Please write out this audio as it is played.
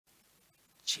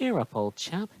Cheer up, old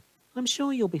chap. I'm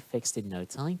sure you'll be fixed in no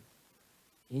time.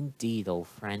 Indeed, old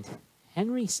friend.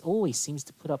 Henry always seems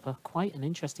to put up quite an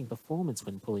interesting performance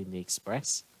when pulling the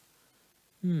express.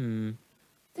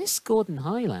 This Gordon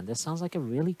Highlander sounds like a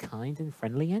really kind and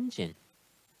friendly engine.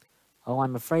 Oh,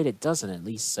 I'm afraid it doesn't, at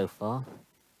least so far.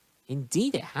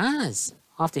 Indeed it has.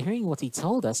 After hearing what he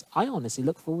told us, I honestly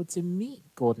look forward to meet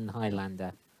Gordon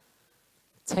Highlander.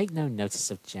 Take no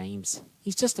notice of James.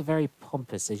 He's just a very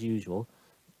pompous as usual,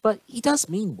 but he does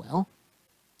mean well.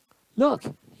 Look,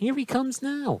 here he comes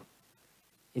now.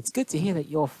 It's good to hear that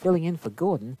you're filling in for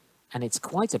Gordon, and it's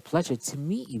quite a pleasure to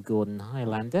meet you, Gordon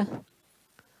Highlander.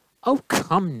 Oh,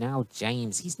 come now,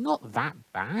 James. He's not that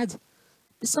bad.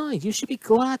 Besides, you should be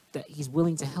glad that he's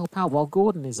willing to help out while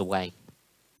Gordon is away.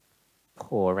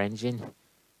 Poor engine.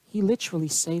 He literally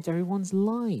saved everyone's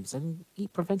lives, and he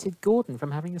prevented Gordon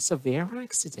from having a severe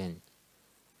accident.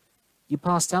 You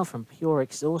passed out from pure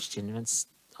exhaustion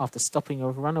after stopping a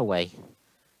runaway.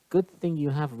 Good thing you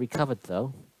have recovered,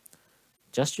 though.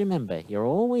 Just remember, you're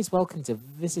always welcome to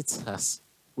visit us.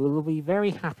 We'll be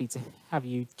very happy to have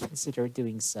you consider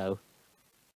doing so.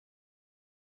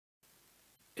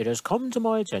 It has come to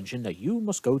my attention that you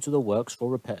must go to the works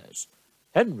for repairs.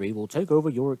 Henry will take over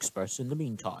your express in the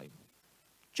meantime.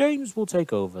 James will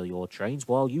take over your trains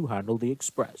while you handle the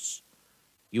express.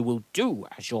 You will do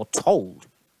as you're told.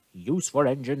 Useful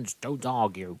engines don't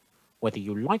argue. Whether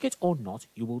you like it or not,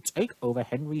 you will take over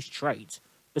Henry's trades.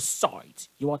 Besides,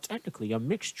 you are technically a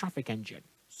mixed traffic engine,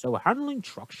 so handling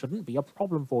trucks shouldn't be a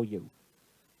problem for you.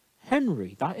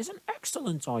 Henry, that is an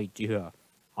excellent idea.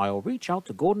 I'll reach out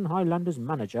to Gordon Highlander's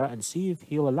manager and see if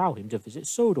he'll allow him to visit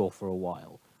Sodor for a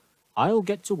while. I'll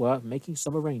get to work making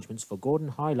some arrangements for Gordon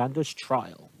Highlander's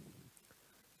trial.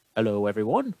 Hello,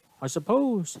 everyone. I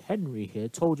suppose Henry here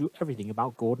told you everything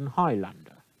about Gordon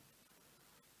Highlander.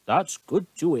 That's good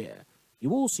to hear.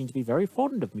 You all seem to be very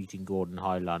fond of meeting Gordon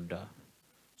Highlander.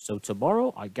 So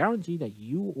tomorrow, I guarantee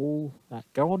that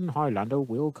Gordon Highlander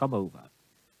will come over.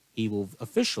 He will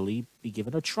officially be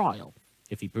given a trial.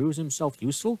 If he proves himself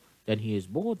useful, then he is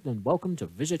more than welcome to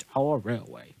visit our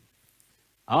railway.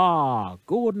 Ah,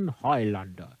 Gordon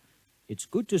Highlander. It's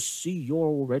good to see you're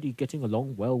already getting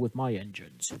along well with my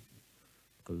engines.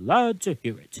 Glad to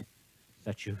hear it.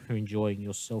 That you're enjoying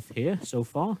yourself here so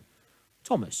far.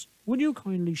 Thomas, will you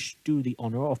kindly do the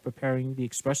honour of preparing the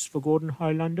express for Gordon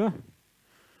Highlander?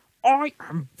 I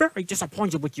am very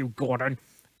disappointed with you, Gordon.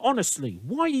 Honestly,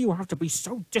 why do you have to be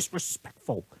so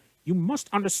disrespectful? You must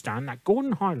understand that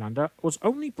Gordon Highlander was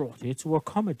only brought here to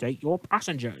accommodate your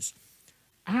passengers.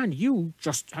 And you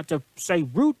just had to say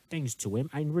rude things to him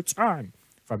in return.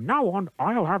 From now on,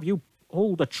 I'll have you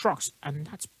haul the trucks, and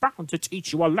that's bound to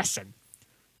teach you a lesson.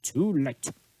 Too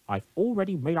late. I've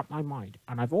already made up my mind,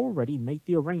 and I've already made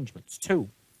the arrangements, too.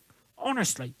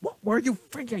 Honestly, what were you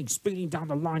thinking, speeding down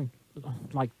the line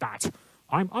like that?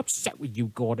 I'm upset with you,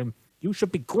 Gordon. You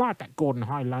should be glad that Gordon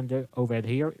Highlander over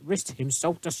here risked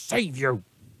himself to save you.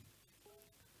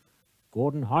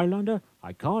 Gordon Highlander,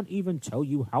 I can't even tell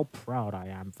you how proud I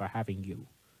am for having you.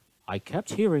 I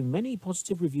kept hearing many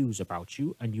positive reviews about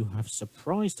you, and you have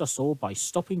surprised us all by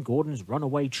stopping Gordon's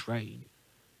runaway train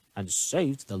and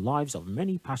saved the lives of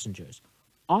many passengers.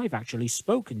 I've actually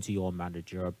spoken to your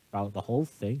manager about the whole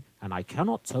thing, and I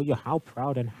cannot tell you how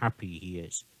proud and happy he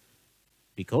is.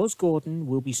 Because Gordon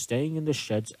will be staying in the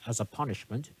sheds as a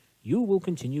punishment, you will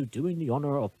continue doing the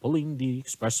honour of pulling the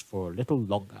express for a little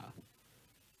longer.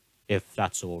 If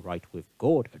that's all right with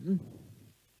Gordon.